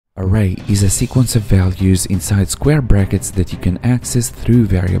Array is a sequence of values inside square brackets that you can access through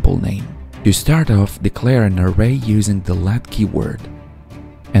variable name. To start off, declare an array using the let keyword.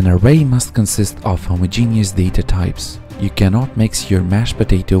 An array must consist of homogeneous data types. You cannot mix your mashed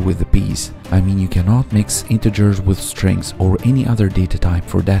potato with the peas. I mean, you cannot mix integers with strings or any other data type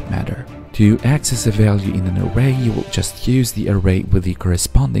for that matter. To access a value in an array, you will just use the array with the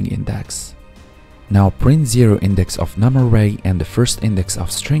corresponding index. Now print 0 index of num array and the first index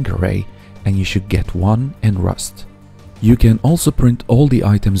of string array, and you should get 1 in Rust. You can also print all the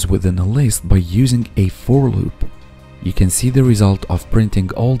items within a list by using a for loop. You can see the result of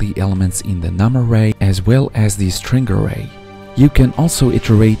printing all the elements in the num array as well as the string array. You can also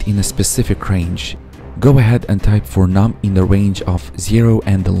iterate in a specific range. Go ahead and type for num in the range of 0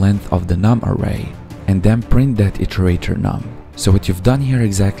 and the length of the num array, and then print that iterator num. So what you've done here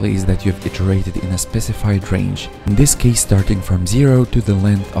exactly is that you've iterated in a specified range, in this case starting from 0 to the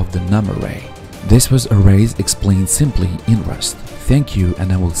length of the num array. This was arrays explained simply in Rust. Thank you,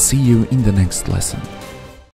 and I will see you in the next lesson.